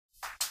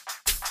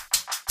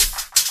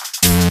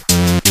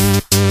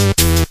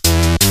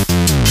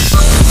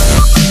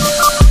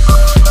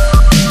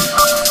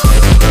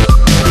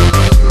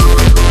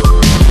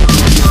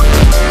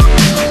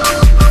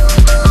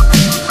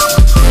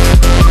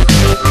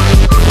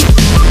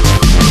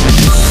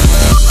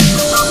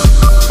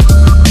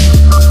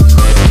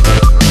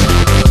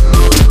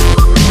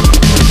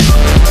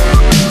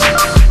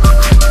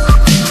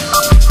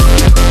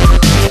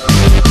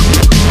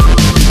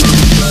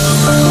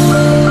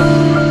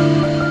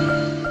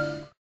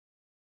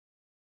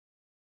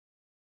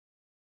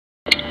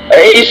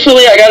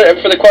Basically, I got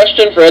it for the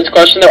question, for Ed's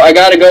question, though, I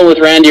got to go with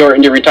Randy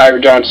Orton to retire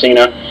John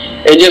Cena.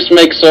 It just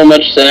makes so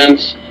much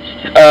sense.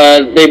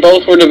 They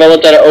both were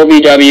developed out of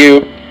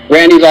OVW.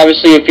 Randy's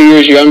obviously a few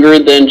years younger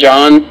than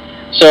John,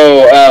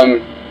 so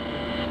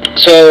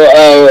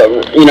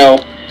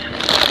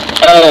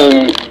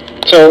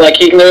like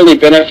he can literally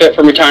benefit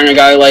from retiring a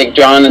guy like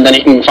John, and then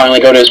he can finally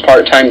go to his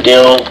part-time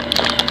deal.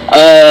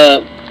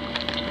 And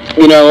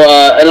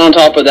on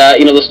top of that,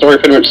 the story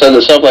pretty much says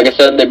itself. Like I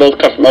said, they both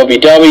come from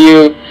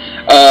OVW.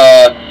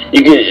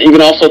 You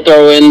can also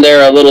throw in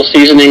there a little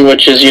seasoning,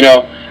 which is,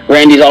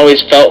 Randy's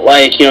always felt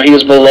like, he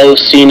was below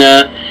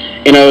Cena.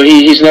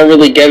 He's never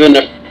really given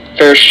a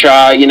fair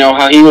shot.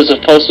 How he was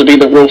supposed to be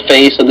the real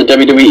face of the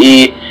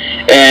WWE,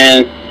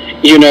 and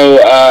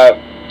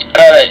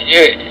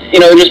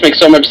it just makes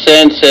so much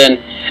sense. And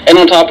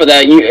on top of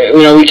that,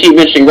 we keep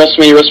mentioning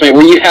WrestleMania,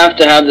 where you have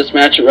to have this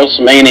match at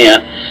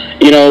WrestleMania.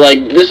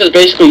 This is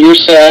basically your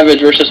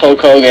Savage versus Hulk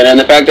Hogan, and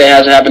the fact that it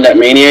hasn't happened at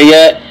Mania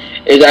yet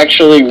is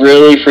actually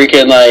really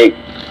freaking,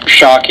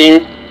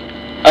 shocking.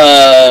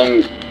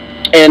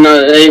 And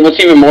what's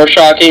even more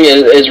shocking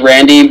is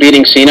Randy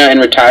beating Cena and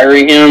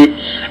retiring him.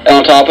 And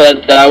on top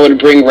of that would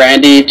bring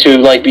Randy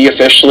to, be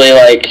officially,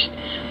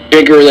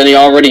 bigger than he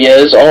already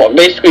is.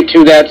 Basically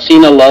to that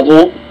Cena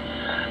level.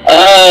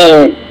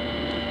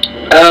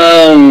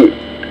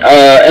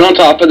 And on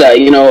top of that,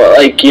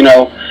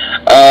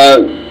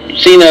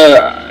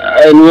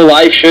 Cena in real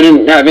life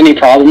shouldn't have any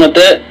problem with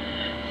it,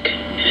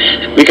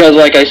 because,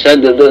 like I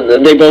said,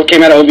 they both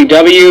came out of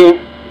OVW.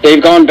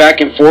 They've gone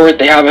back and forth.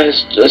 They have a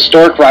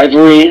historic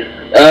rivalry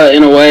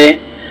in a way.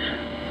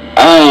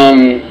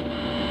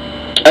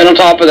 And on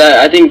top of that,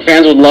 I think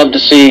fans would love to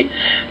see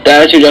the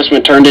Attitude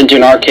Adjustment turned into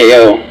an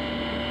RKO.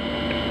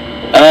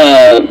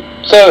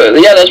 So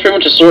yeah, that's pretty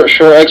much a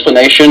short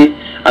explanation.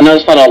 I know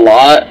it's not a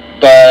lot,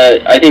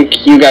 but I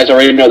think you guys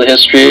already know the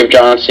history of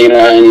John Cena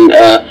and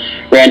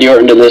Randy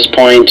Orton to this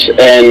point,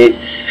 and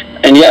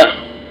yeah.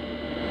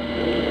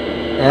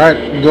 All right,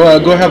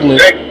 go ahead, Luke.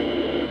 Okay.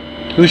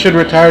 Who should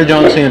retire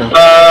John Cena?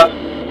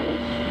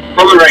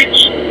 Roman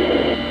Reigns.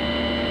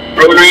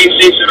 Roman Reigns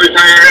needs to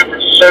retire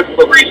for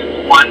several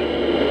reasons. One,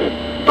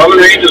 Roman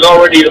Reigns is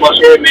already the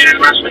most hated man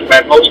in wrestling by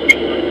most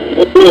people.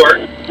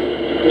 Or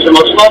he's the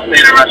most loved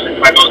man in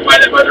wrestling by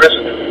the rest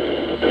of them.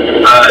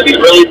 He's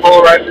really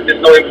polarized, and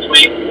there's no in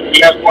between. He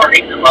has more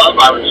hate than love,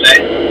 I would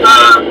say.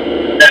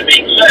 That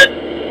being said,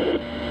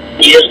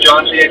 he is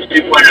John Cena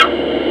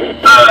 2.0.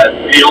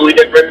 The only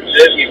difference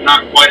is he's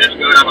not quite as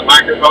good on the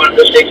microphone at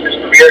this stage of his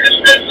career as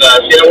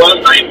Cena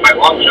was, not even by a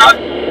long shot.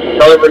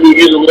 However, he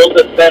is a little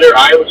bit better,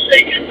 I would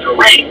say, in the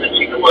ring than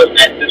Cena was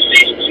at this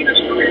stage of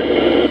Cena's career.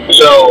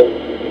 So,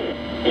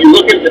 you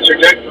look at the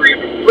trajectory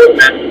of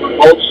improvement for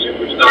both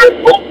superstars.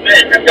 Both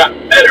men have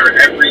gotten better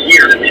every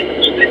year that they've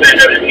been at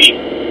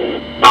WWE.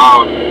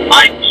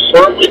 I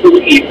firmly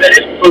believe that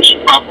if pushed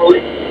properly,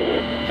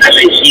 as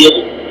a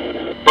heel,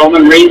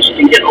 Roman Reigns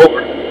can get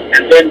over.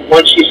 And then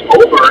once he's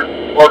over,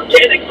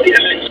 organically,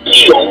 as a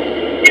heel,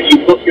 if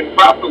you book him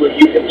properly,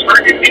 you can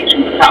turn him into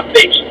the top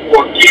face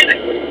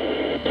organically.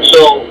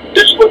 So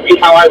this would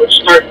be how I would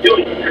start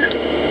doing that.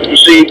 You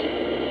see,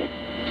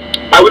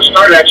 I would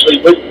start actually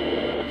with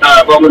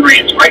Roman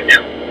Reigns right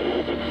now.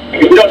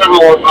 Because we don't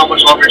know how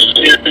much longer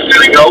Cena is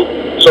going to go.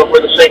 So for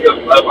the sake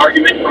of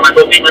argument, for my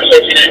booking, let's say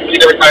Cena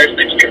retires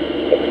next year.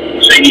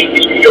 Say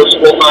he goes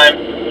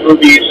full-time,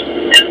 movies.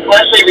 And when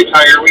I say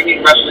retire, we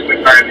mean wrestling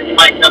retirement. He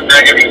might come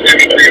back every 3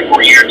 or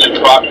 4 years in the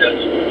process.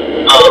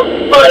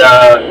 But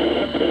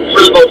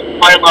for the most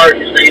by and large,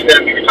 he's going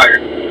to be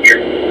retired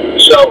here.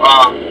 So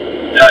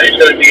it's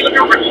going to be like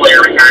a Ric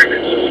Flair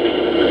retirement.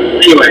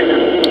 Anyway,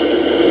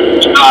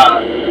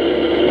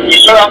 you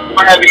start off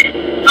by having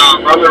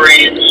Roman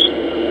Reigns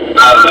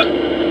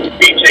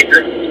beat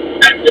Taker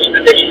at this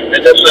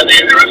Sunday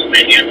at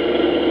WrestleMania.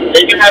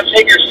 Then you have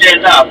Taker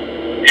stand up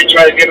and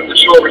try to give him the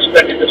show of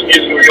respect that this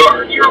is who you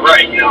are. You're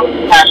right,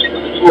 passing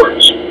of the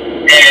torch.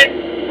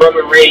 And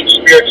Roman Reigns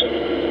spiritually.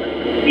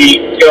 He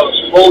goes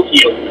full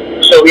heel.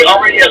 So he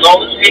already has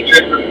all this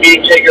hatred from being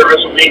Taker at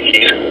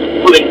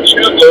WrestleMania, putting 2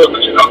 blows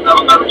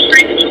on the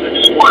street instead of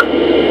just 1.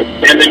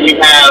 And then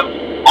you have,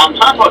 on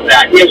top of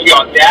that, he has the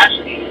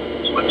audacity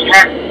to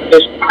attack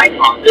this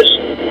icon, this,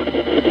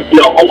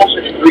 almost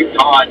a Greek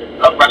god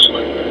of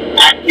wrestling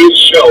at his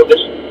show.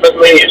 This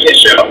WrestleMania is his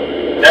show.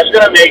 That's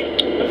going to make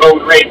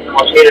Roman Reigns the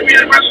most hated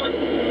man in wrestling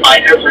by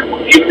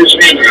everyone. Even his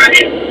fans are going to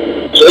hate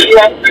him. So then you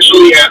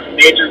officially have a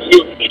major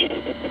heel team.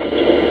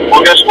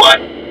 Well, guess what?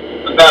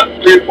 About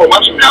 3 or 4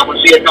 months from now, when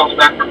Cena comes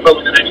back from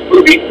filming the next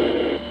movie,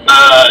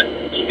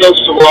 he goes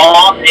to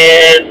Raw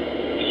and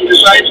he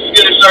decides he's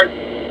going to start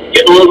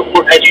getting a little bit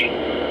more edgy.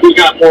 He's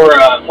got more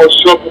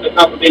stroke with the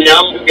company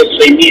now because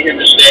they need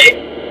him to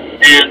stay.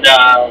 And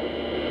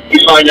you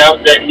find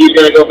out that he's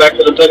going to go back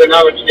to the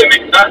Thugonomics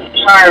gimmick, not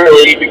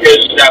entirely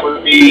because that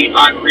would be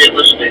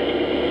unrealistic,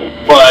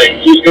 but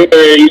he's going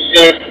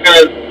to kind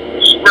of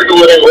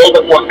sprinkle it in a little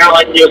bit more, kind of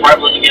like he was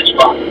rivaling against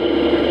Rock.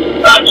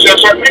 He's going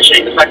to start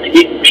mentioning the fact that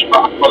he can beat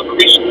Rock most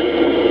recently.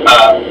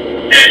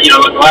 And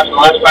the last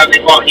time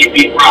they thought he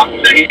beat Brock. He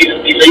said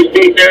he's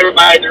beat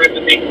everybody there is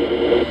to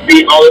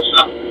beat all this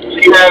stuff. So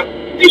you have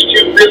these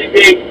two really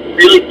big,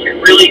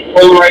 really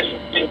polarized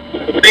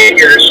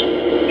figures,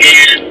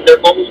 and they're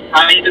both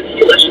kind of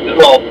heelish.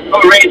 Well,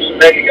 Roman Reigns is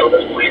mega heel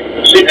at this point.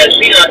 Cena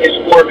is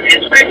more of an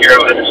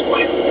anti-hero at this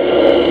point.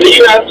 So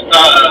you have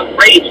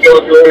Reigns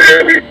going through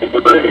everything,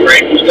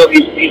 right? He's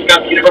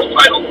got the Universal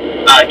title.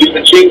 He's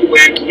been cheating to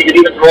win. He can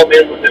even throw him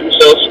in with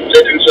themselves.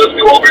 Themselves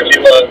go over to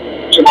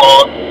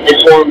Jamal. They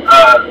form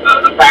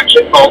a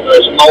faction called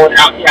the Samoan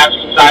Outcast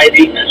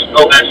Society,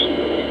 SOS.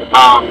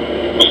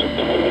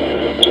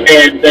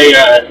 And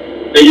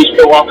they just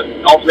go off, and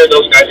all three of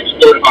those guys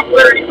explode in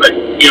popularity, but,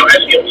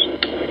 as heels.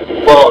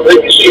 Well, then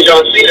you see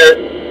John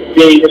Cena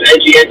being his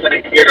edgy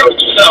anti-hero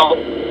himself,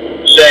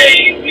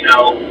 say,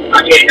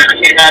 I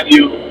can't have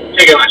you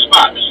taking my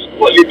spot.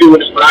 What you're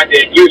doing is what I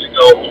did years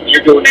ago.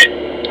 You're doing it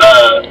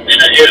in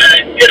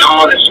an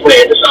honest way,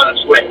 a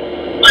dishonest way.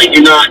 Like,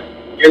 you're not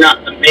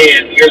the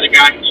man, you're the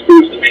guy who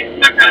screws the man,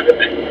 that kind of a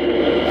thing.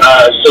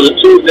 So the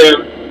two of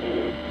them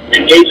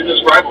engage in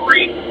this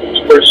rivalry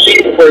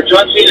where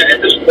John Cena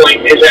at this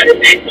point is at his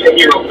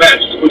 10-year-old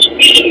best, which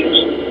means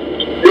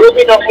there will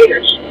be no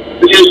haters.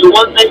 Because the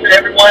one thing that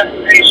everyone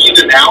who hates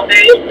Cena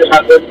nowadays, because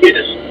how good he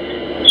is,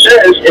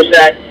 says is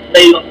that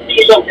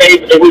he's okay,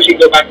 but they wish he'd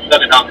go back to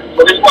Thugonomics.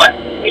 Well, guess what?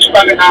 He's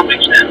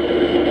Thugonomics now.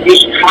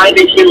 He's kind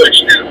of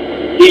heelish now.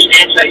 He's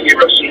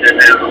anti-hero Cena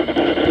now.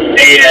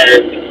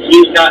 And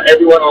he's got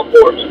everyone on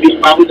board. So he's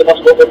probably the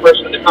most vocal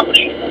person in the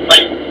company,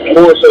 like,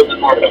 more so than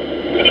Marco.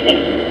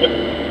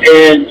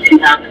 And you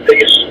have the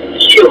biggest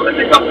heel in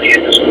the company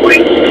at this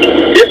point.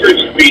 The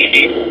difference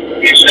being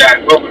is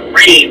that Roman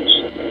Reigns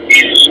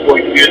is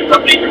going to be in the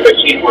company for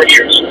 15 more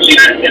years.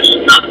 Cena is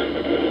not.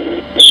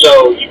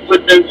 So you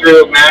put them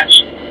through a match,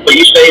 but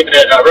you say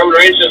that Roman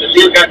Reigns says that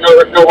Cena's got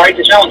no right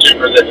to challenge him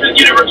for the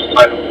Universal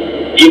title.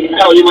 You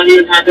might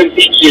even have them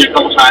beat Cena a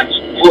couple times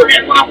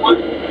beforehand, one-on-one.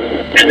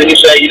 And then you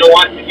say, you know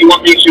what, if you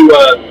want me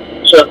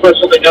to put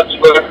something up to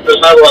the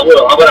title, I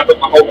will. I'm going to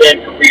put my whole damn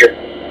career.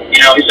 He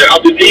said,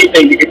 I'll do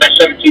anything to get that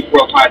 17th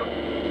world title.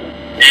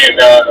 And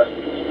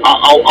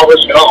I'll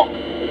risk it all.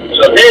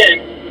 So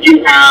then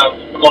you have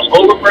the most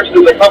over person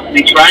in the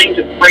company trying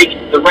to break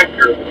the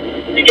record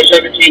and get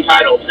 17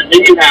 titles. And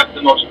then you have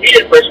the most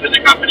hated person in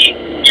the company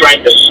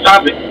trying to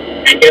stop it.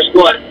 And guess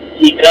what?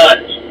 He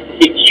does.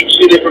 He keeps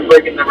Cena from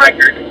breaking the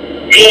record.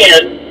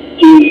 And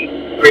he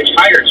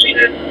retires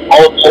Cena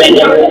all at the same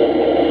time.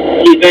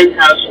 He then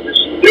has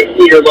this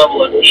nuclear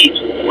level of heat.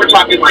 We're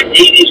talking like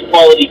 80s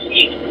quality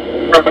heat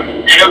from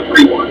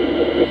everyone.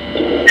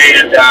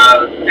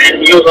 And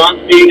he goes on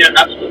to being an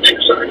absolute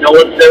megastar. No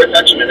one's ever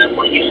touched him at that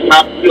point. He's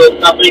top of the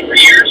company for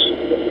years.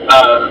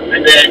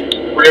 And then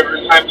whenever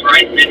the time's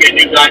right, maybe a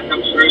new guy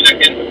comes through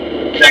that can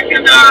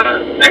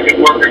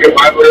work a good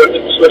rivalry with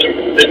him, switch him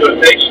into a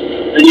face.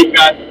 Then you've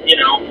got,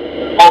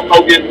 Hulk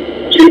Hogan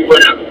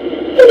 2.0.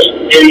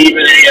 Maybe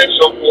even a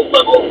Stone Cold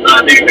level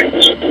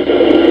babyface.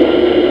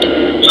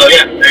 So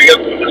yeah, there you go.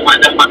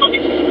 That's my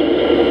movie.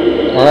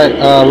 Alright,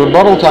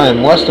 rebuttal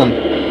time, Weston.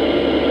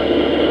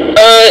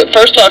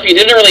 First off, you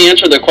didn't really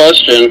answer the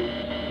question.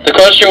 The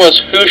question was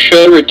who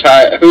should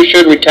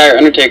retire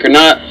Undertaker,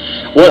 not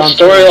what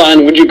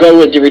storyline would you go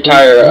with to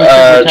retire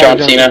John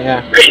Cena.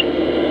 Yeah.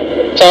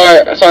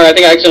 Sorry, I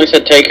think I accidentally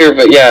said Taker,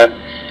 but yeah.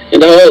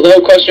 The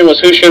whole question was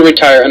who should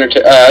retire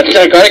Undertaker.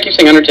 I keep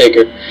saying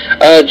Undertaker.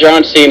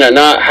 John Cena,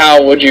 not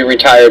how would you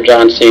retire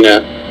John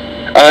Cena.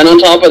 And on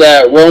top of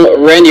that,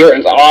 Randy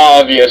Orton's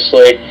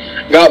obviously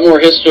got more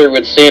history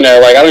with Cena.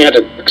 Like, I don't even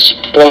have to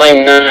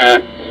explain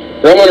that.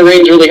 Roman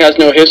Reigns really has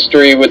no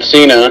history with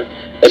Cena,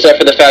 except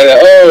for the fact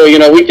that,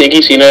 we think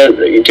he's Cena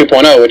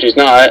 2.0, which he's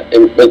not.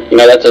 But,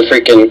 that's a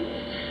freaking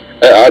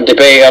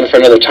debate on for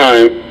another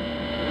time.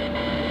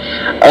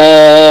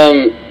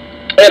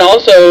 And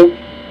also,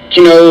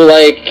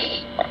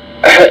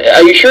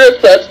 are you sure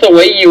that's the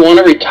way you want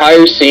to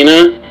retire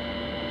Cena?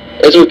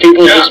 Is with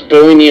people just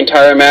booing the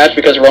entire match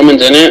because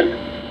Roman's in it?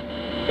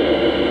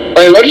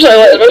 Like, as much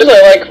as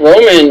I like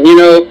Roman,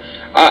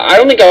 I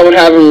don't think I would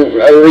have him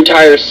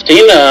retire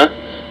Cena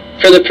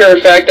for the pure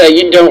fact that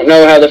you don't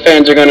know how the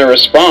fans are going to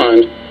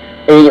respond.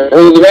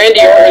 With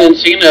Randy Orton and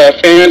Cena,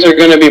 fans are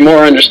going to be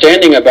more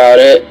understanding about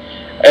it,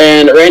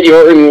 and Randy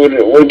Orton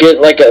would get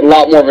like a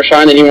lot more of a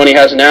shine than anyone he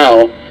has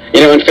now,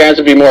 and fans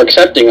would be more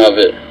accepting of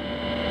it.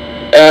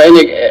 And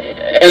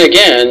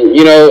again,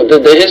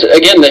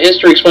 the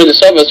history explains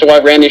itself as to why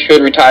Randy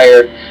should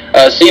retire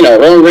Cena.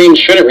 Roman Reigns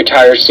shouldn't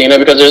retire Cena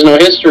because there's no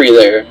history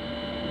there.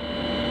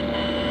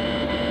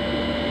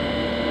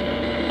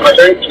 My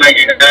turn? Can I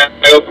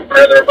go for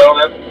another rebuttal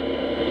now?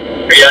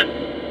 Are you done?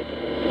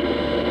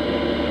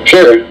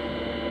 Sure.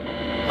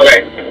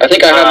 Okay. I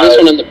think I have this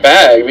one in the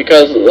bag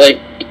because, like...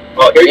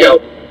 Well, here you go.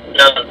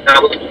 Now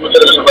let's do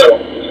this rebuttal.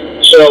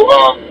 So,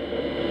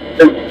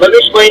 let me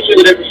explain to you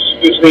the difference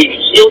between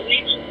heel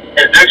heat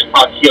and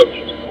X-Pac heel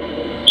heat.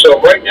 So,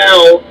 right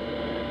now,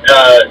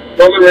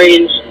 Roman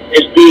Reigns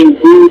is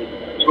being booed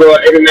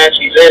throughout every match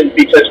he's in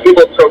because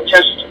people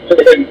protest for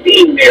him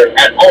being there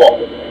at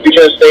all.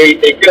 Because they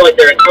feel like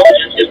their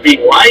intelligence is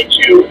being lied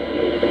to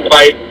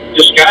by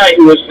this guy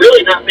who has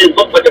really not been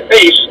looked like a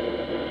face,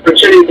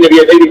 pretending to be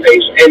a baby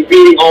face, and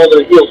beating all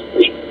the heels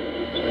clean.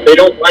 They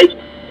don't like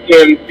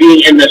him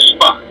being in this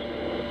spot.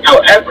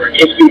 However,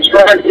 if you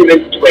turn him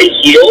into a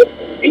heel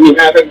and you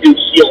have him do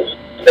heel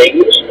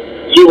things,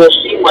 he will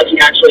seem like he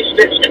actually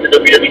fits in the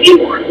WWE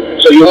more.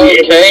 So you'll be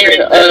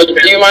able to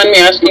do you mind me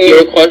asking you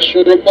a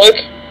question real quick?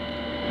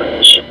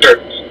 Sure.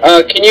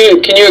 Can you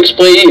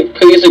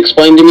please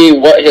explain to me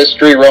what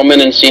history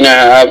Roman and Cena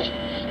have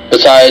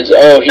besides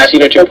he's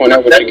Cena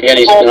 2.0, which again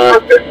he's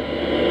not.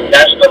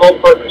 That's the whole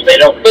purpose. They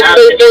don't have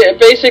it.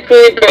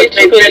 Basically,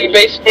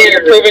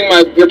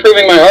 you're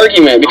proving my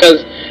argument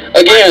because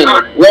again,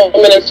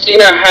 Roman and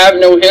Cena have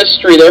no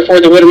history,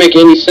 therefore they wouldn't make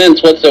any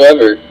sense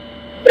whatsoever.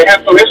 They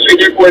have no history,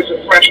 therefore it's a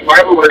fresh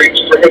rivalry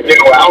for him to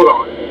go out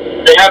on.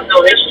 They have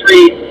no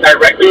history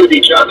directly with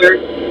each other,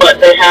 but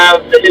they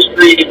have the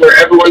history where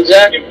everyone's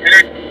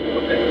compared.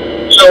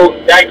 So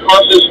that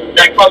causes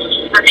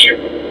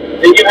friction.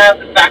 Then you have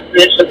the fact that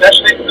it's the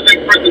best thing for the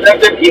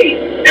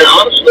WWE. And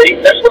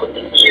honestly, that's what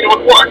Cena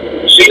would want.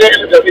 Cena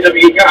is a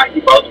WWE guy.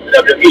 He loves the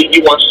WWE.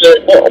 He wants to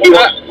go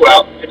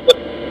out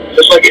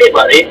just like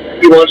anybody.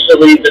 He wants to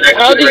lead the next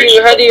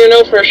generation. How do you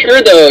know for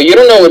sure though? You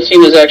don't know what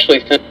Cena's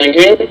actually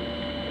thinking.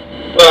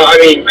 Well, I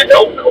mean, I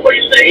don't know what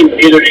he's saying, but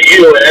neither do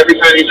you. And every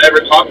time he's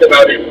ever talked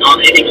about it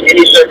on any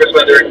service,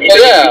 whether it be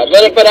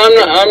but I'm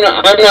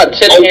not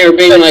sitting here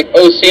being like,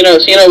 oh, Cena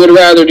would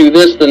rather do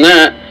this than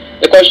that.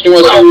 The question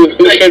was who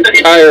should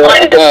hire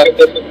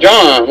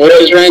John, which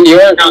is Randy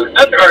Orton. Now,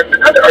 another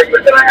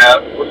argument that I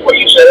have with what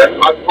you said,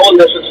 I've told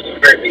this since the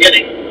very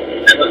beginning,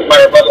 and with my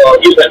rebuttal,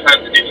 I'll use that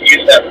time to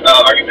use that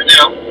argument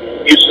now.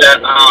 You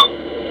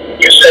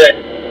said,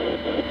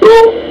 who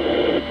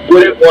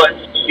wouldn't want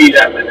to see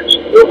that match?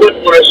 Who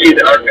wouldn't want to see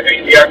the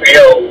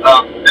RKO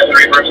as a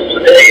reversal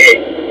to the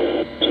AA?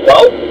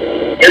 Well,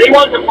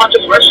 anyone that watches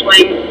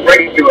wrestling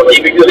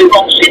regularly, because they've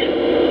all seen it,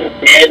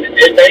 and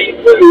they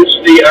lose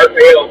the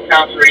RKO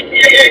countering the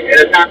AA.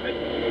 It has happened.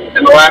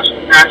 In the last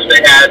match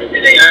they had, I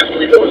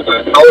believe it was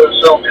a Hell in a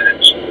Cell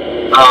match.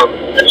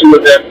 The two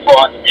of them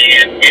fought,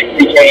 and it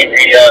became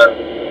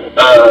it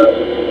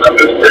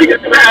was a pretty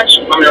good match. I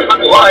mean, I'm not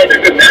gonna lie,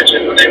 they're good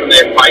matches when they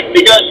fight,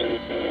 because,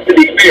 to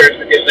be fair, it's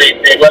because they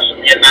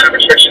lessen the amount of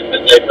restrictions that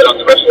they put on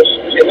the wrestlers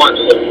because they want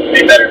to look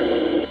way better.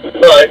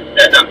 But,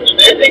 that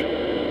notwithstanding,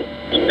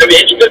 I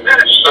mean, it's a good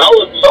match.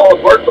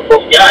 Solid work for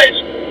both guys.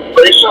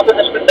 But it's something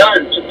that's been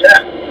done to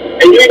death.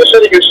 And you even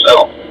said it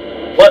yourself.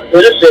 What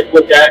benefit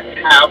would that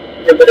have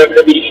for the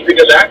WWE?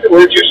 Because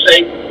afterwards you're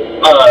saying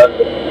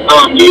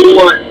you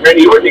want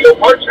Randy Orton to go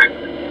part-time.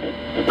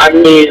 I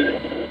mean,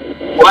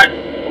 why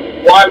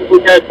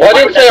would that... Well, I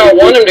didn't say I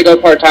want him to go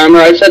part-timer.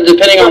 I said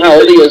depending on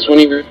how old he is when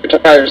he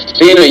retires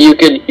Cena, you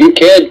could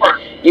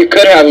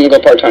have him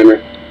go part-timer.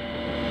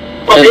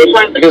 Well,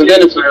 because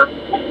then it's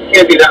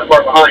can't be that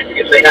far behind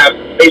because they have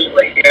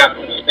basically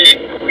the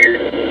same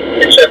career,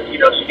 except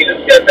Cena's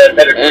got that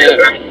better career.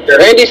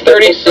 Randy's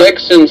 36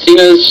 and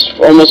Cena's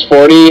almost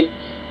 40,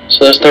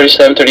 so that's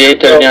 37,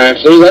 38, 39.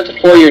 So that's a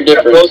 4-year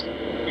difference.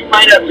 You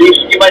might at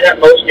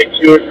most get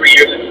 2 or 3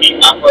 years of heat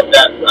off of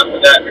that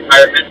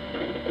retirement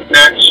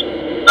match.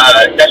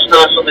 That's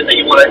not something that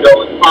you want to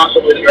go with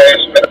possibly the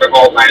greatest of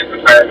all time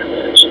retirement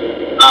match.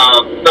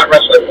 Not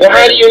wrestling. Well,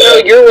 how do you know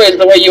your way is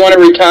the way you want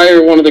to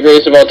retire one of the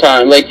greatest of all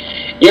time? Like,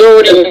 you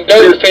already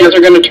know the fans are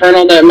going to turn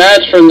on that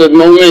match from the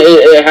moment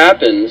it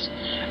happens.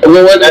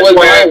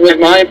 With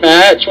my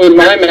match, you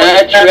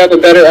have a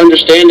better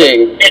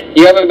understanding.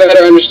 You have a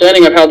better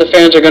understanding of how the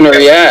fans are going to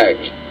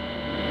react.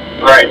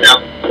 All right, now,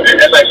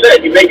 as I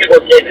said, you make it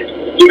organic.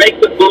 You make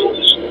the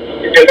moves.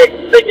 And the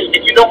thing is,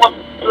 if you don't want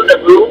them to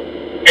move,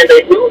 and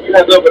they move, you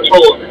have no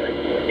control over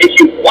it. If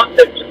you want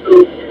them to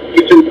move,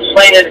 you can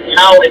plan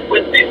how and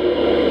when they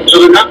move.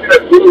 So they're not going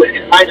to move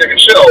and hijack a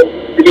show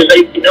because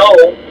they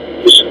know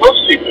you're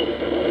supposed to move.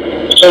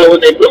 So when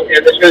they move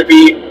him, it's going to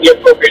be the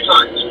appropriate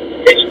times.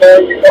 It's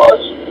going to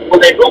cause, when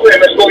they move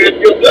him, it's going to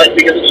feel good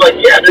because it's like,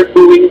 yeah, they're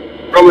moving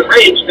Roman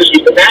Reigns because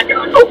he's the bad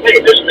guy.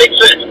 Okay, this makes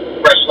sense.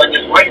 Wrestling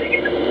is fighting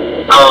him.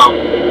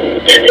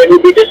 And it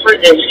would be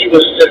different if he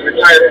was to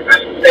retire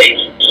as a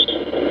face.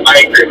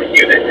 I agree with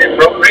you that if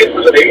Roman Reigns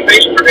was a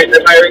babyface for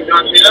retiring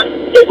John Cena,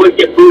 it would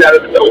get booed out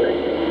of the building.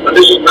 But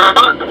this is not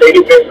a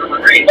babyface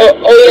Roman Reigns.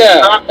 Oh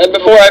yeah. And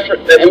before I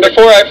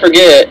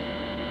forget,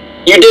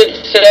 you did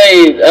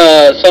say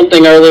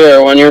something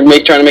earlier when you're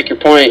trying to make your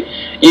point.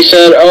 You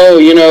said,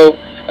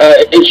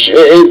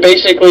 it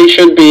basically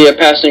should be a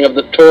passing of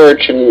the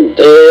torch, and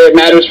it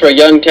matters for a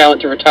young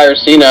talent to retire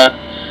Cena.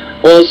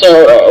 Well,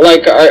 so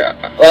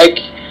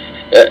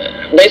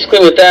basically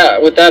with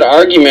that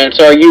argument,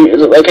 so are you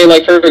okay?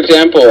 Like for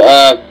example,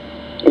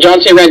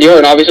 John Cena, Randy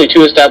Orton, obviously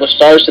 2 established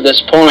stars to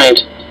this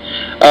point.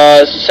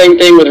 Same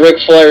thing with Ric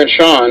Flair and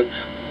Shawn.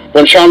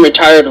 When Shawn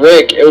retired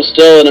Rick, it was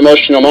still an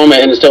emotional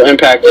moment, and it still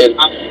impacted.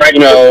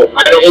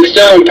 It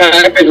still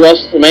impacted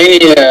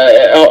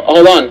WrestleMania.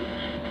 Hold on.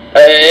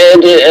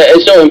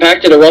 It still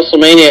impacted a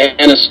WrestleMania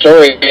and a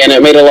story, and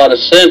it made a lot of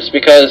sense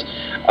because,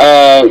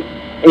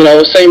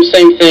 same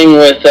thing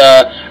with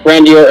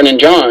Randy Orton and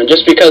John.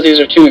 Just because these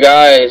are two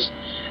guys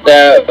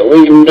that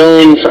we've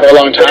known for a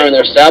long time and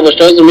they're established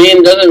it doesn't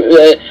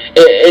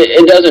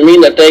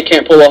mean that they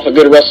can't pull off a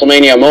good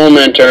WrestleMania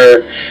moment,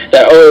 or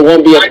that it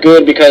won't be as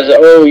good because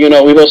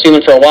we've both seen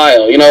them for a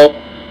while.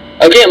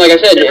 Again, like I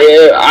said,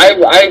 I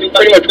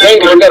pretty much win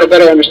because I've got a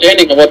better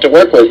understanding of what to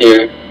work with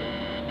here.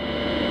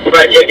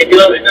 Right. If you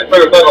look at the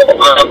rebuttal,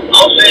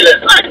 I'll say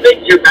that I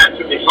think your match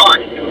would be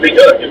fine. It would be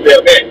good. It would be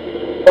okay.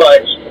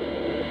 But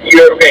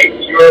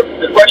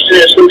the question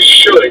is who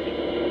should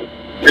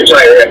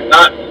retire it,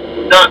 not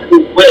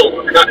who will,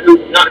 or not who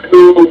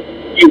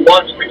you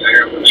want to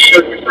retire, who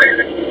should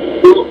retire it.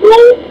 Who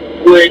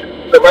would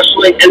the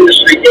wrestling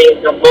industry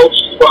gain the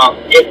most from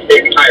if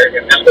they retired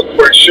him? That's what the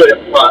word should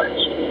implies.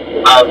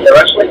 The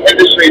wrestling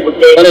industry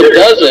would gain. But it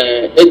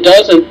doesn't. It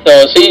doesn't,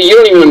 though. See, you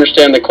don't even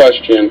understand the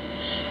question.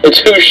 It's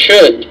who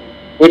should,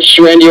 which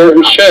Randy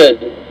Orton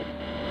should.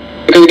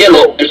 Because again,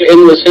 there's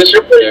endless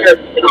history there.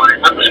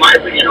 I'm putting my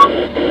opinion on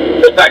it.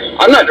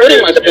 I'm not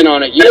putting my spin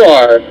on it. You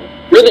are.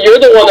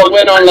 You're the one that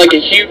went on like a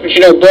huge,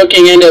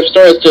 booking in-depth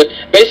story to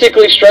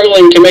basically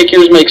struggling to make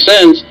yours make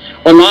sense.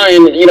 When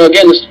mine,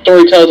 again, the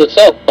story tells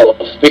itself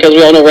because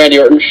we all know Randy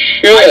Orton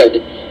should.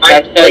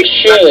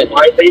 Should.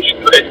 Why they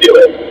should do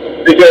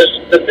it? Because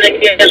the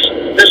thing is,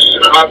 this is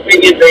an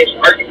opinion-based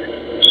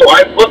argument. So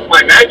I book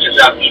my matches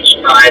out each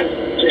time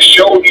to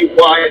show you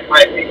why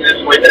my opinion is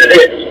the way that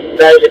it is.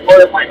 That is a part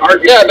of my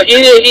argument. Yeah, but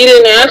he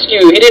didn't ask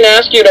you. He didn't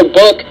ask you to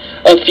book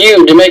a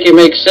feud to make it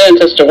make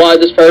sense as to why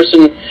this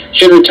person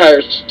should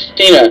retire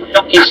Cena.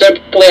 He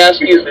simply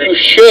asked you who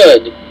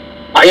should.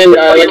 And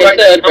like I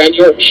said, Randy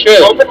Orton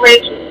should. Roman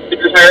Reigns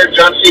retired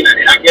John Cena,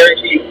 and I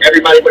guarantee you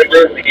everybody would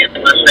agree with me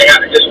unless they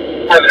just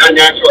have an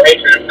unnatural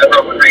hatred of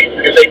Roman Reigns,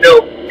 because they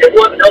know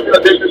everyone that knows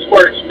how business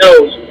works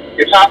knows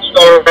your top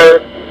star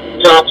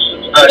drops.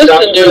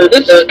 Listen, dude,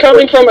 this is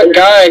coming from a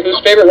guy whose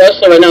favorite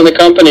wrestler right now in the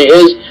company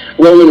is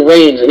Roman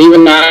Reigns, and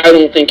even I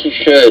don't think he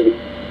should.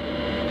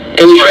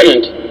 And he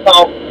shouldn't.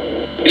 Well,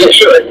 he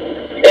should.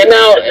 And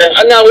now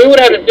we would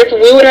have a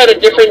different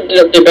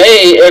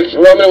debate if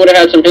Roman would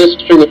have had some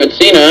history with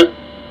Cena,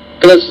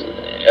 but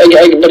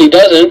he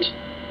doesn't.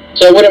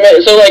 So it wouldn't make,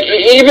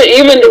 even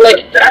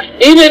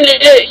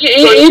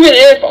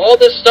if all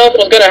this stuff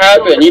was gonna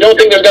happen, you don't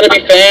think there's gonna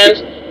be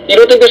fans? You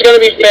don't think there's gonna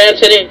be fans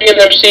sitting in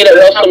their seat at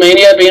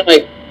WrestleMania being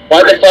like,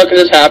 "Why the fuck is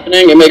this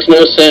happening? It makes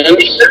no sense." I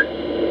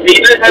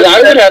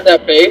would have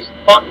that face.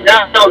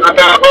 Down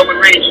about Roman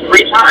Reigns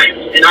 3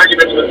 times in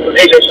arguments with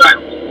AJ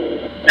Styles.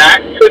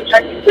 That could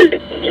technically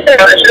count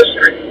as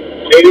history.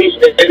 Maybe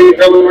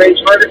Roman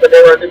Reigns murdered, but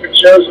they were on different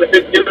shows with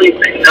didn't do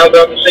anything. Now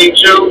they're on the same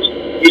shows.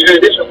 He's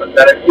going to do something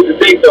better. He's a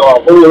big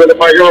dog. Ooh, with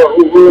my yard.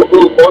 Ooh,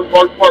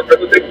 pork,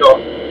 that's a big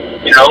dog.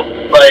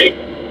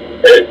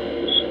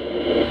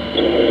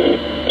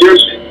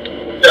 There's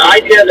the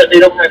idea that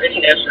they don't have any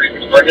history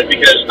is retarded,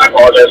 because I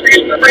apologize for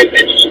using that phrase.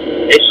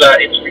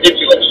 It's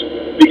ridiculous,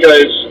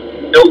 because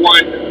no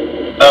one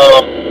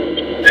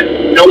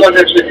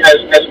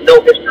has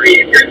no history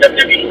if you're in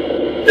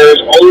WWE.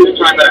 There's always a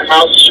time at a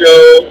house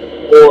show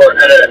or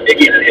at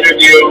maybe in an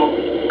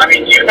interview. I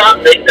mean, do you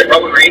not think that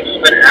Roman Reigns has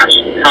been asked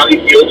how he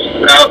feels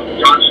about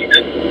John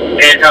Cena,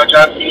 and how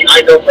John Cena?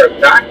 I know for a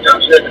fact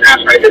John Cena has been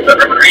asked how he feels about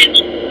Roman Reigns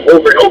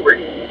over and over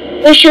again.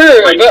 Well,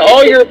 sure, but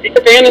all your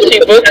fantasy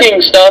booking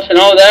stuff and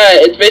all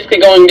that, it's basically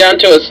going down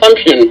to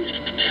assumption.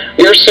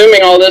 You're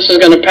assuming all this is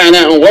going to pan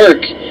out and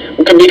work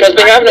because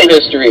they have no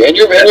history, and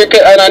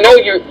I know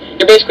you're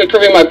basically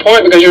proving my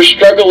point because you're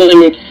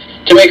struggling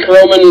to make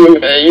Roman.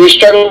 You're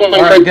struggling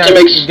to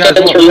make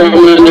sense for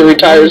Roman to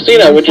retire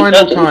Cena, which is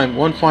nothing.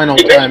 One final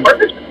time.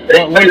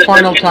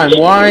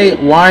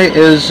 Why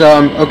is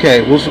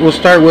okay? We'll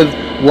start with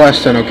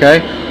Weston.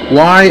 Okay,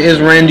 why is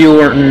Randy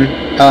Orton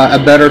a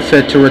better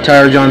fit to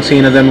retire John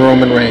Cena than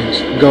Roman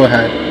Reigns? Go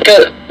ahead.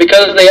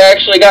 Because they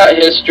actually got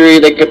history.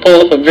 They could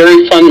pull off a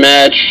very fun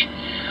match.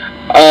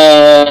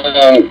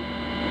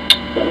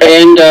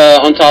 And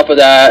on top of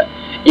that,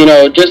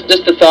 just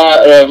the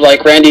thought of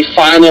like Randy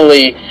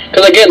finally,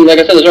 because again, like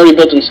I said, there's already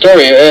built-in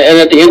story, and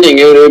at the ending,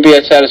 it would be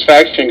a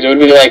satisfaction because it would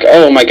be like,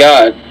 oh my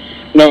god,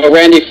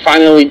 Randy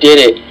finally did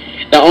it.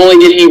 Not only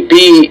did he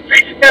beat,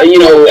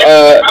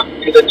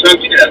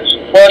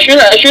 well, I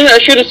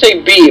shouldn't say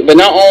beat, but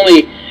not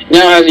only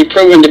now has he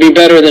proven to be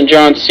better than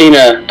John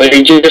Cena, but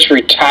he just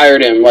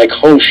retired him. Like,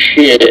 oh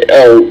shit,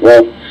 oh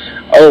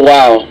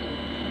wow.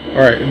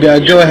 Alright,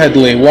 go ahead,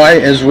 Lee. Why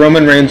is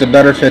Roman Reigns a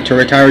better fit to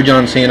retire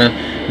John Cena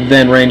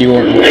than Randy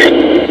Orton?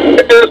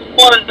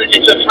 One,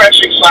 it's a fresh,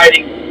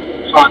 exciting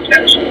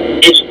contest.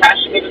 It's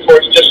passing the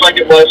torch just like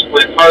it was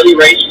with Harley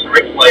Race to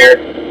Ric Flair,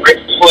 Ric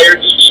Flair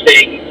to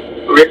Sting,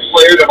 Ric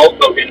Flair to Hulk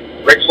Hogan,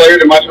 Ric Flair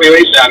to Macho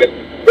Man Savage.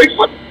 Ric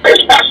Flair's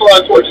passed a lot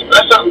of torches, but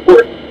that's not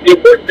important. The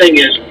important thing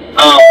is,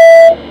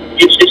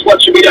 it's what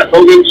should be done.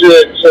 Hogan to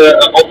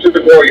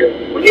Ultimate Warrior.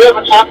 When you have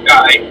a top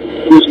guy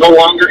who's no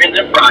longer in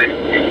their prime,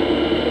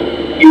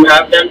 you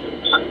have them,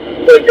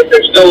 if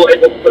they're still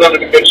able to put on a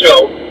good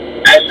show,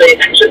 as they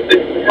exit the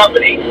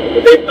company,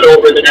 they put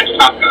over the next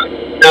top guy.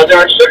 Now,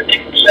 there are certain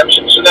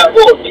exceptions to that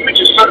rule. You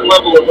mentioned certain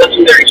level of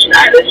legendary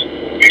status,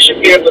 you should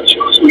be able to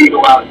choose who you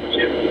go out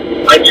to.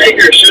 Like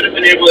Taker should have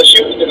been able to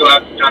choose to go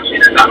out to John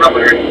Cena, not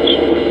Roman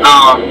Reigns.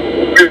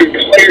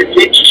 Flair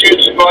did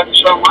choose to go out to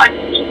Shawn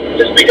Michaels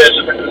just because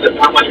of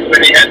how much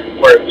respect they had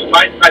for it.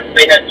 Despite the fact that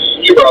they had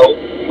zero,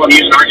 well,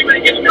 use an argument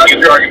against me, I'll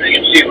use your argument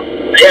against you.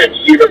 They had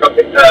zero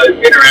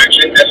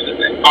interaction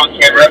on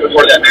camera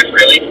before that match,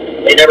 really.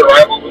 They never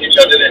rivaled with each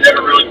other. They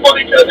never really fought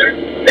each other.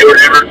 They were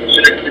never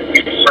considered to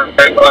be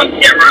on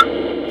camera.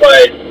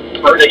 But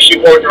they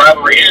shoehorned the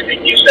rivalry in,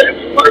 and you said it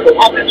was a wonderful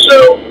moment.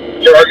 So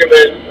your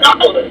argument is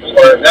valid as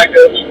far as that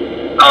goes.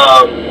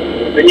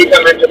 Then you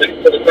come into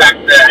the fact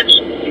that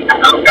you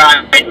have a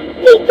guy who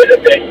will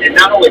benefit, and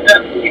not only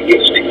that, he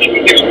gets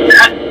from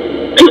that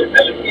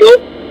as a heel.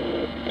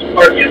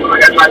 Pardon me, I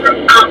got time for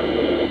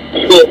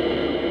he will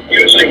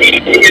use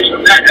he gets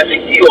from that as a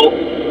heel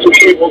to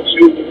be able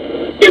to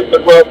give the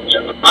belt to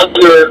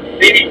other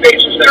baby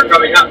faces that are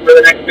coming up for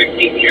the next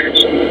 15 years.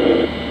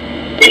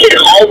 He can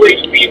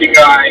always be the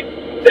guy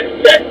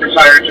that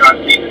retired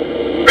John Cena.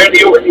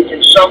 Randy Orton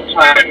can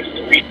sometimes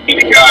be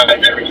the guy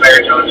that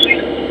retired John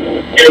Cena.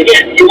 And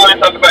again, you want to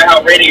talk about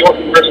how Randy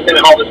Orton versus him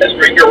and all this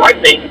history, you're right,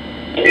 they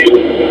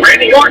do.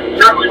 Randy Orton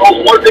currently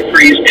holds more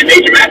victories in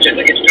major matches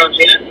against John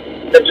Cena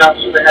than John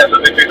Cena has a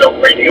victory over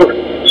Randy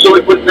Orton. So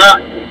it would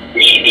not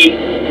be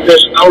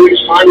just, oh, he's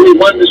finally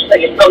won this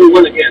thing, and finally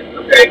won again.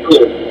 Okay,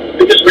 cool.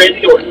 Because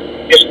Randy Orton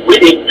is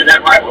winning in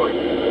that rivalry.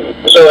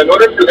 So in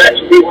order for that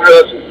to be one of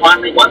those who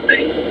finally won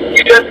things,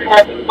 you just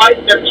have to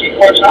fight 13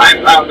 more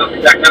times. I don't know the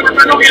exact number,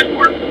 but I know he has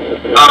more.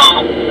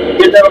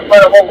 You have to fight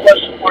a whole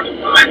bunch more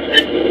times,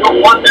 and you don't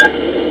want that.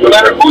 No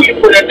matter who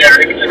you put in there,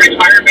 if it's a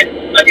retirement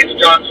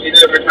against John Cena,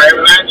 a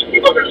retirement match,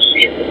 people are going to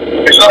see it.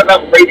 It's not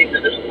about ratings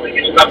at this point.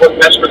 It's about what's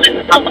best for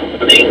the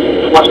company,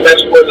 what's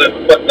best for the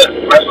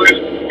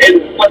wrestlers,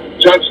 and what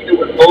John Cena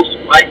would most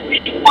likely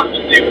want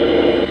to do.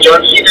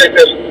 John Cena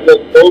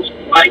will most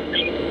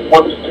likely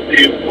wants to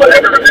do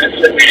whatever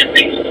events that man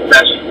thinks is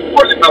best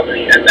for the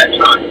company at that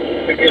time.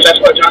 Because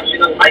that's what John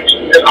Cena likes,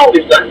 has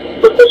always done,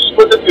 with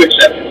a few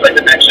exceptions, like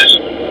the Nexus.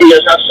 He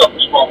does have some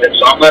small bits,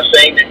 so I'm not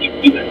saying that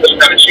he doesn't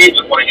have a chance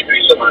of wanting to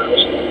do someone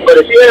else. But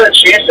if he had a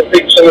chance to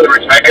pick someone to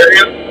retire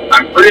him,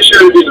 I'm pretty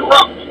sure it would be The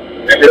Rock.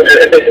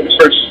 If it's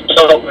for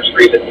selfish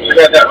reasons, to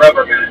have that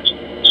rubber match.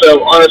 So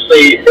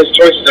honestly, his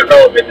choices are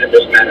relevant in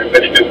this matter.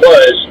 But if it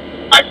was,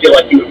 I feel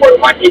like he would more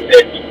than likely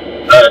pick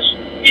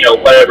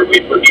whatever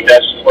would be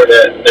best for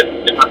the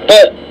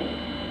But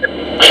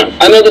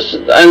I know this.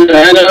 I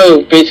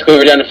know basically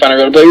we're down to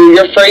final road, but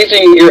you're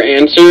phrasing your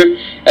answer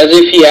as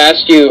if he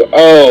asked you,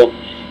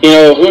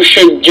 who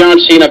should John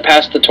Cena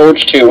pass the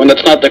torch to? When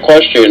that's not the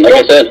question. Like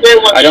I said,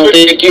 I don't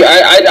think you.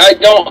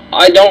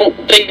 I don't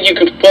think you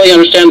can fully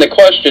understand the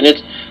question.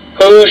 It's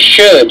who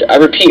should. I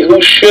repeat,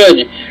 who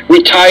should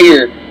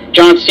retire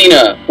John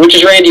Cena, which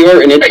is Randy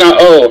Orton. It's not,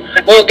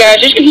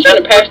 guys, he's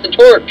going to pass the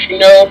torch, even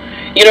though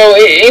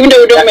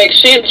it don't make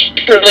sense,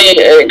 really,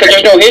 because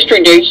there's no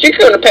history dates, you're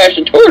going to pass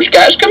the torch,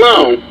 guys, come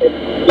on.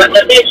 Let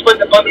me explain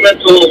the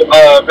fundamental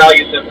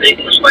values of the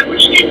English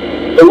language to you.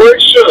 The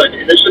word should,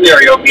 in this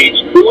scenario, means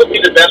who would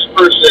be the best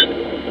person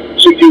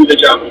to do the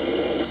job.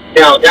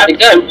 Now, that's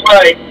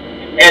implied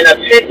an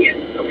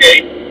opinion,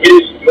 okay? It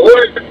is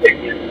your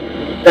opinion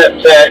that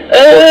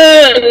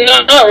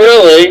not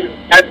really.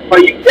 That's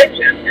why you picked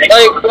him.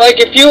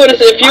 Like if you would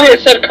have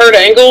said Kurt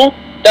Angle,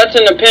 that's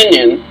an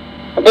opinion.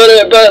 But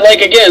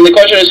like again, the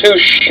question is who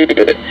should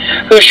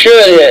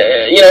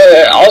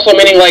also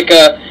meaning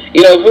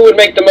who would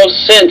make the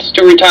most sense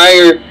to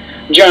retire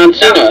John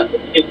Cena?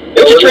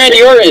 It's just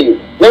Randy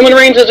Orton. Roman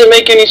Reigns doesn't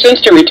make any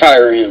sense to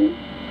retire him.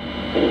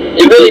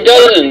 It really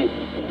doesn't.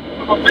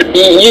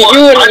 You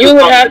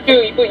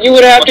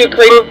would have to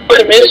create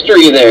some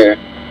history there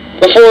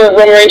before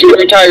Roman Reigns could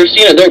retire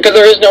Cena, because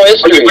there is no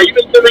history. Are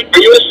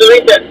you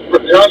assuming that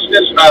John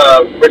Cena's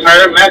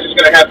retirement match is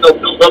going to have no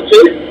build-up to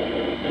it?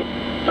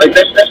 Like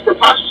that's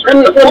preposterous.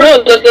 No,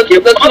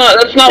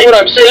 that's not what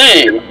I'm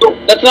saying.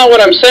 That's not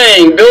what I'm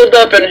saying.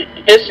 Build-up and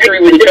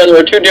history with each other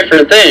are two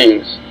different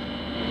things.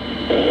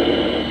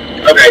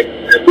 Okay,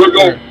 we're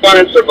going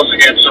in circles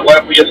again. So why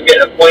don't we just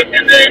get a point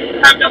and then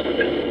have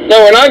nothing?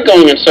 No, we're not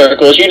going in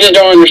circles. You just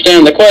don't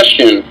understand the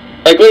question.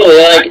 Like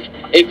literally,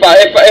 If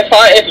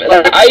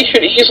I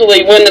should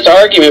easily win this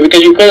argument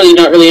because you clearly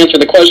did not really answer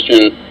the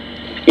question,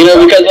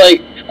 because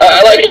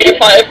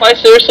if I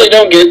seriously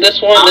don't get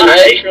this one, then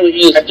it truly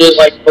is just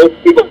like both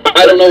people.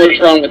 I don't know what's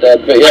wrong with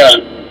that, but yeah,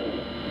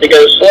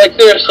 because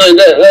seriously,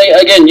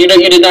 again, you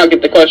did not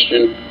get the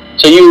question,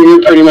 so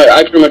you pretty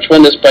much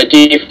win this by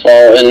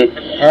default, and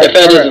if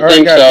Ed doesn't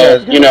think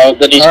so,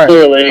 that he's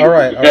clearly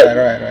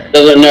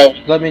doesn't know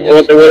what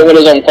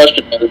his own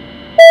question is.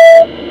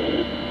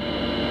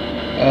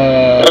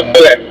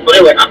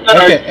 Anyway, I'm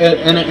not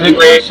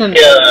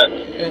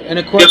in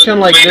a question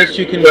like this,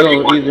 you can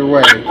go either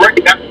way.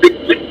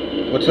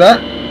 What's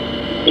that?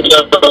 So,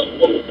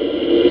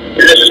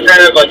 this is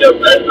kind of like just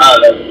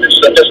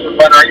a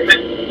fun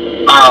argument.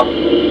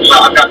 So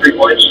I've got 3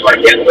 points, so I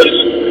can't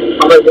lose.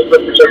 I'm going to lose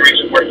for some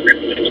reason for 3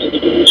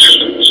 points.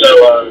 So,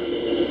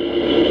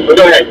 but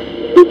go ahead.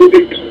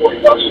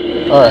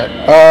 All right.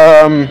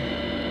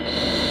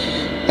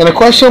 In a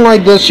question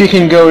like this, you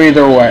can go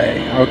either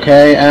way,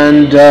 okay?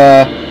 And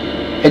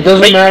it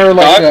doesn't matter.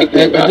 Like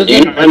it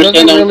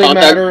doesn't really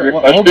matter.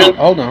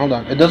 Hold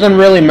on. It doesn't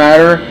really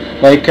matter.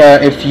 Like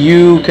if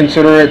you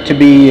consider it to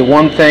be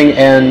one thing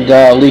and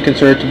Lee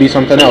consider it to be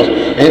something else.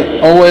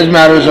 It always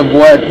matters of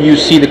what you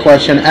see the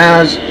question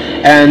as,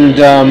 and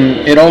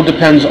it all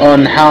depends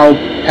on how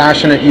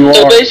passionate you are.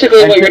 So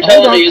basically, what you're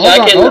telling me is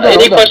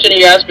any question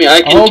you ask me,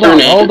 I can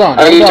turn it. Hold on.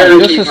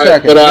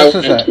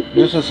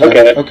 Just a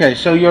second. Okay,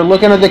 so you're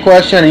looking at the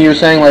question and you're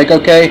saying like,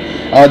 okay,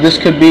 this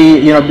could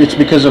be, it's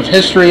because of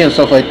history and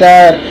stuff like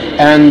that,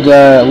 and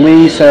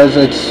Lee says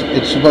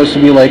it's supposed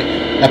to be like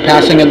a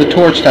passing of the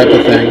torch type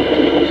of thing.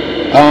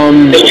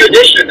 It's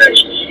tradition,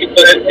 actually. You can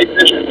put it in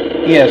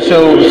tradition. Yeah,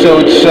 so it's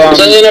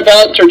This isn't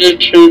about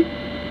tradition.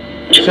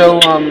 So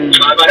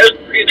Not about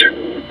history either.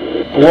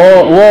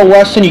 Well,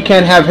 Weston, you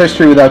can't have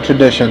history without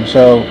tradition.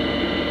 So,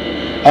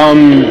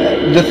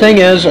 the thing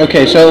is,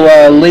 okay,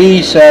 so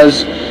Lee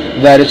says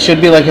that it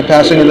should be like a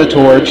passing of the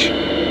torch,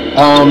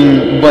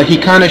 but he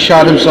kind of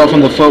shot himself in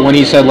the foot when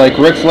he said, like,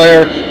 Ric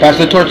Flair passed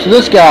the torch to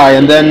this guy,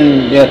 and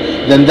then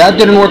that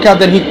didn't work out,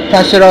 then he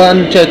passed it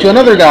on to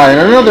another guy, and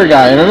another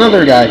guy, and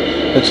another guy.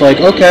 It's like,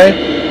 okay.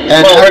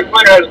 And well, Ric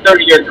Flair has a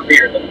 30-year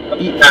career.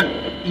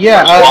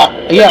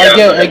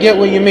 I get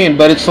what you mean,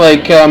 but it's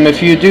like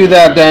if you do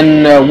that,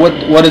 then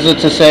what is it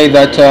to say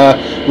that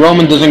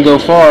Roman doesn't go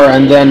far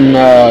and then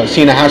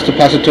Cena has to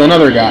pass it to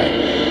another guy?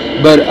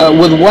 But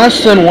with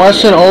Weston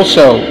also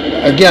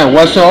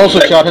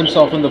shot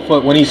himself in the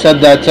foot when he said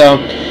that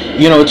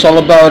it's all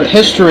about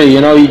history.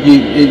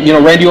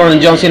 Randy Orton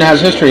and John Cena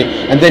has history,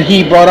 and then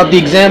he brought up the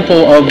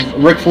example of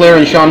Ric Flair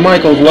and Shawn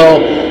Michaels.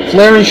 Well,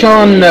 Flair and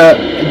Shawn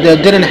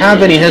didn't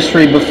have any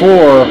history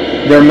before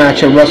their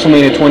match at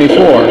WrestleMania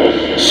 24,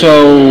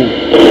 so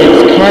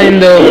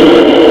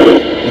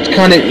it's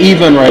kind of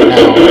even right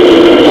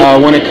now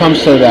when it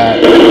comes to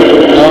that.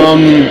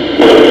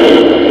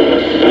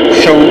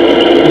 So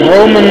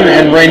Roman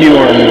and Randy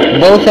Orton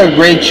both are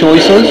great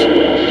choices,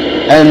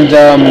 and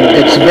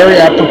it's very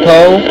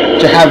apropos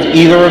to have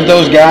either of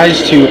those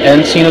guys to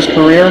end Cena's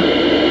career.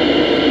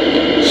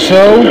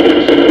 So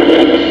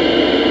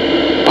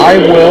I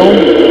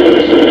will.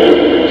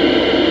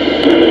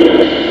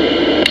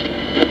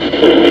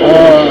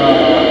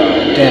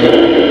 Damn it.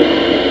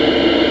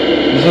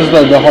 This is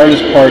the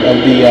hardest part of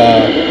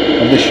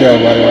the show,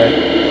 by the way.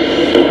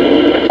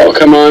 Oh,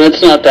 come on,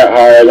 it's not that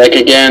hard. Like,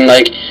 again,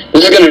 like,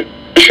 this is going to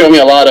show me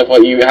a lot of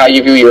how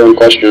you view your own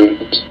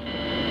questions.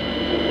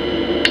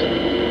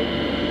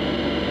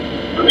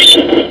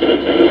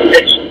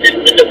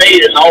 The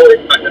debate is always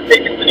not the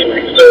biggest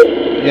anyway, so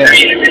yeah. I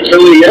mean, it's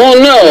really... Well,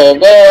 no,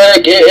 but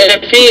like,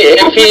 if he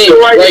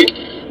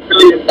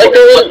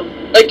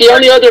like the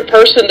only other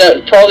person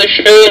that probably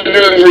should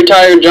have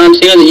retired John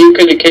Cena that you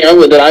could have came up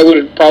with that I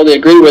would probably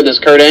agree with is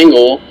Kurt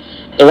Angle.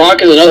 The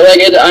Rock is another.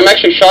 Like, I'm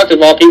actually shocked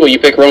of all people you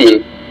pick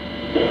Roman,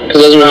 because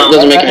it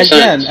doesn't make any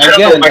sense.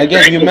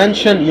 Again, you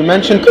mentioned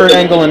Kurt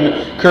Angle, and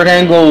Kurt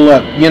Angle,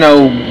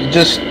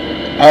 just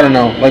I don't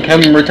know, like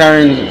him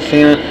retiring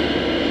Cena.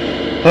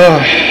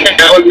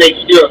 That would make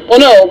sense.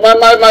 Well, no,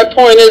 my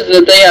point is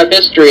that they have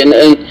history, and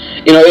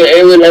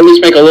it would at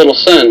least make a little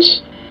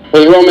sense.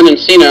 With Roman and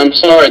Cena, I'm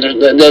sorry,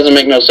 that doesn't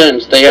make no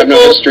sense. They have no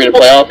history to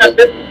play off of.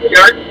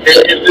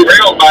 It's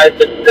derailed by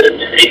the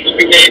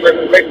HBK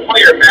versus Ric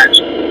Flair match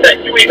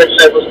that you even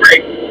said was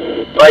great.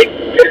 Like,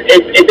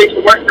 if it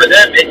can work for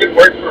them, it can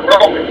work for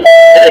Roman.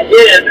 And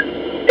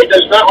again, it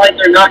does not like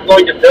they're not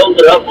going to build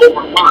it up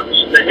over months.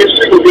 The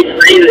history will be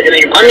created in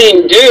a... I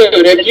mean,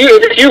 dude, if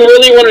you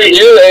really wanted to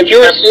do that, if you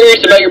were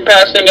serious about your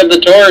passing of the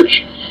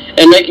torch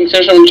and making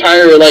such an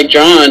entire like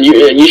John,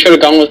 you should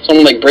have gone with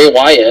someone like Bray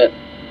Wyatt.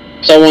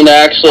 Someone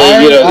that actually,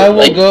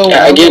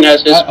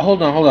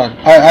 hold on.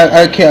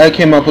 I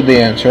came up with the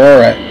answer. All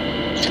right.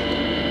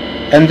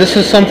 And this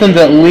is something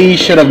that Lee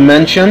should have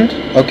mentioned,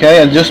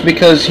 okay? And just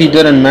because he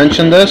didn't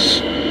mention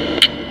this,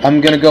 I'm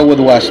going to go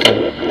with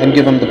Weston and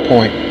give him the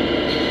point.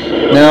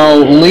 Now,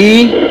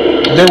 Lee,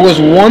 there was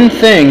one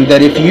thing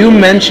that if you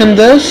mentioned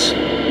this,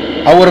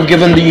 I would have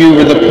given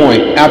you the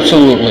point.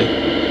 Absolutely.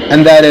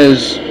 And that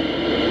is,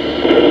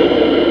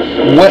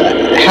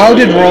 how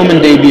did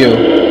Roman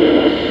debut?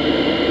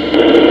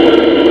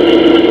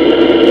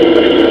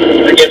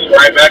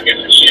 Back as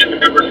a Shield,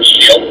 remember the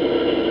Shield?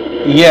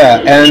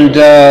 Yeah, and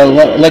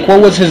like, what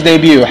was his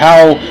debut?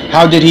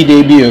 How did he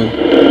debut?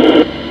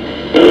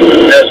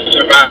 As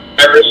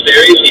Survivor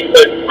Series, he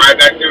put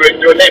Ryback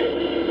through a name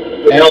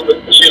with help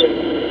with the Shield.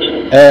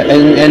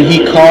 And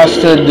he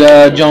costed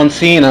John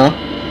Cena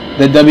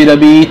the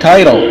WWE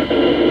title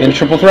in a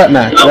triple threat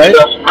match, right?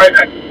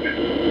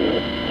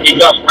 He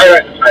lost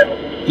Ryback the title.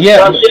 Yeah.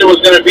 John Cena was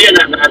going to be in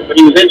that match, but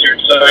he was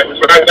injured, so it was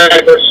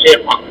Ryback versus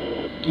CM Punk.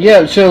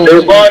 Yeah, so... They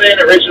were brought in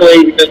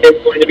originally because they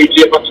were going to be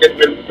CM Punk's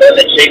husband, then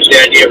they changed the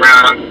idea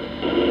around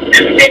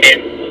and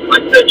became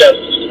like the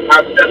Justice.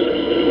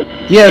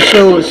 Yeah,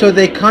 so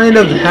they kind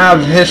of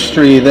have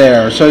history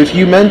there. So if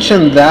you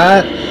mention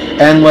that,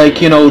 and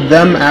like, you know,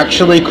 them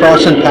actually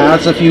crossing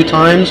paths a few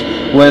times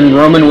when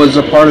Roman was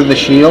a part of the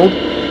Shield,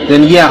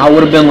 then yeah, I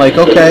would have been like,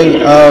 okay,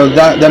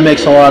 that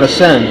makes a lot of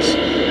sense.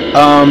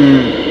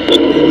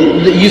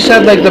 You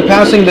said like the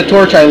passing the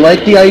torch. I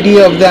like the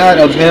idea of that,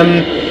 of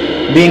him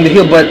being the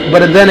heel, but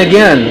then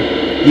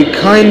again, you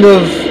kind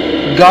of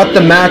got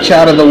the match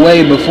out of the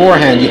way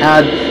beforehand. You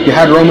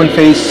had Roman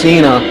face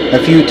Cena a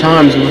few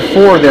times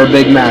before their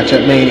big match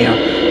at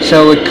Mania,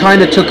 so it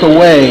kind of took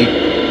away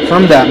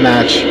from that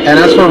match. And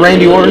as for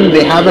Randy Orton,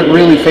 they haven't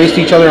really faced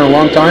each other in a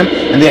long time,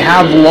 and they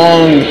have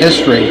long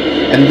history.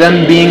 And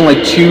them being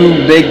like two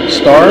big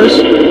stars,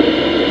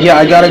 yeah,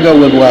 I gotta go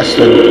with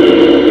Weston.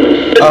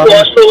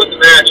 Let's go with the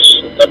match.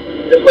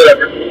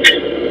 Whatever.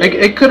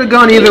 It could have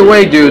gone either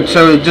way, dude.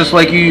 So just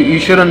like you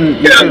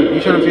shouldn't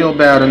feel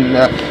bad and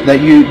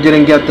that you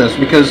didn't get this,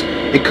 because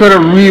it could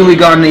have really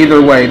gone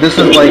either way. This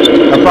is like,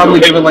 I'll probably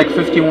give it like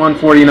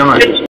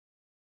 51-49.